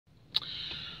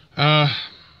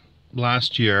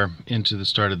Last year into the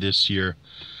start of this year,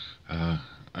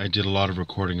 I did a lot of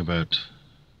recording about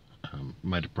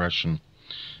my depression,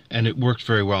 and it worked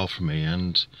very well for me,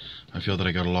 and I feel that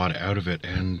I got a lot out of it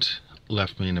and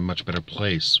left me in a much better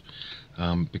place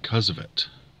because of it.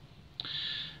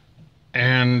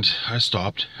 And I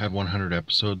stopped, had 100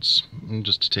 episodes,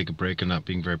 just to take a break and not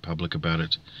being very public about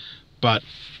it. But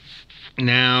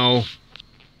now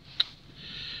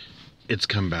it's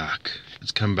come back.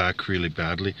 It's come back really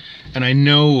badly. And I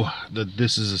know that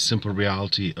this is a simple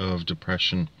reality of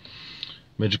depression.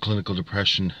 Major clinical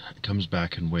depression comes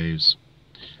back in waves.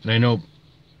 And I know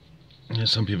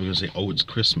some people are going to say, oh, it's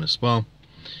Christmas. Well,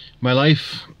 my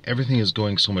life, everything is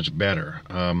going so much better.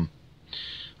 I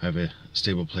have a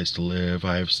stable place to live.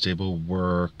 I have stable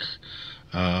work.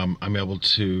 I'm able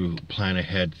to plan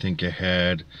ahead, think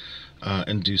ahead,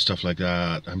 and do stuff like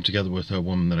that. I'm together with a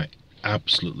woman that I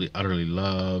absolutely, utterly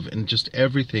love, and just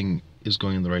everything is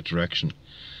going in the right direction.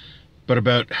 But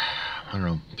about,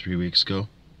 3 weeks ago,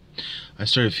 I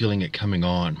started feeling it coming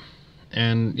on.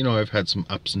 And, I've had some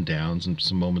ups and downs and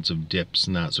some moments of dips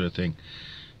and that sort of thing.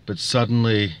 But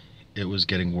suddenly, it was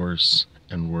getting worse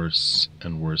and worse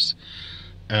and worse.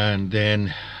 And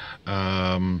then,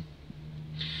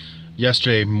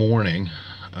 yesterday morning,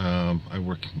 I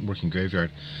work in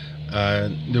graveyard.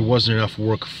 There wasn't enough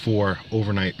work for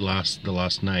overnight the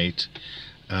last night,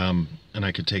 and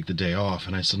I could take the day off,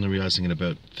 and I suddenly realizing at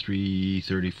about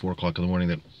 3:30, 4 o'clock in the morning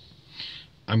that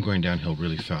I'm going downhill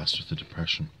really fast with the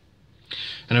depression.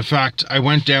 And in fact, I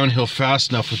went downhill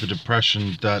fast enough with the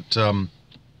depression that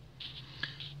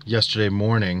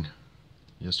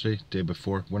day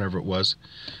before, whenever it was,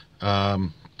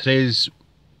 today's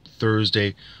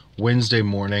Thursday, Wednesday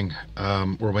morning,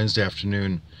 or Wednesday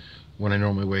afternoon, when I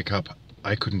normally wake up,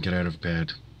 I couldn't get out of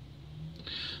bed.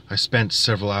 I spent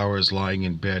several hours lying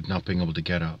in bed, not being able to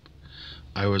get up.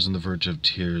 I was on the verge of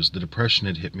tears. The depression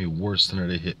had hit me worse than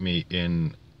it had hit me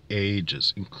in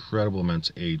ages, incredible amounts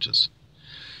of ages.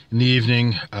 In the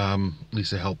evening,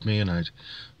 Lisa helped me, and I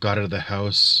got out of the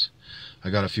house. I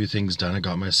got a few things done. I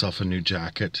got myself a new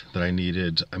jacket that I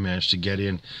needed. I managed to get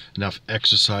in enough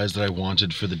exercise that I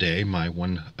wanted for the day, my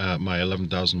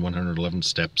 11,111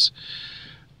 steps.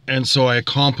 And so I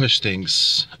accomplished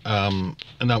things, and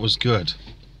that was good.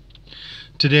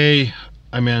 Today,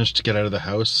 I managed to get out of the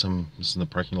house. This is in the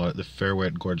parking lot at the Fairway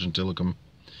at Gorge and Tillicum.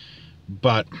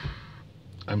 But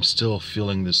I'm still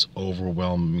feeling this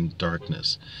overwhelming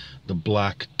darkness. The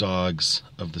black dogs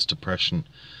of this depression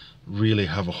really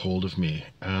have a hold of me.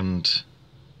 And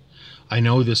I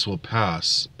know this will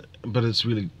pass, but it's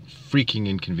really freaking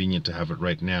inconvenient to have it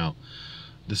right now.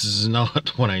 This is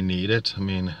not when I need it. I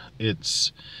mean,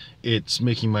 it's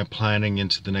making my planning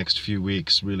into the next few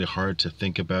weeks really hard to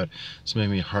think about. It's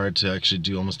making me hard to actually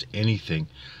do almost anything.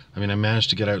 I mean, I managed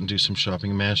to get out and do some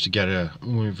shopping. I managed to get a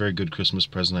very good Christmas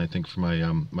present, I think, for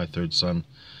my third son.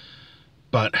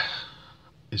 But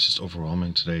it's just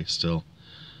overwhelming today still.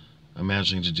 I'm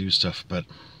managing to do stuff, but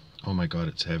oh my God,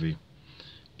 it's heavy.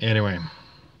 Anyway,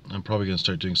 I'm probably going to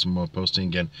start doing some more posting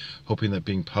again, hoping that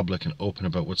being public and open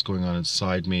about what's going on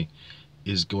inside me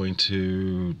is going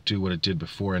to do what it did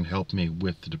before and help me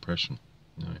with the depression.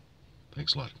 Anyway,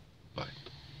 thanks a lot. Bye.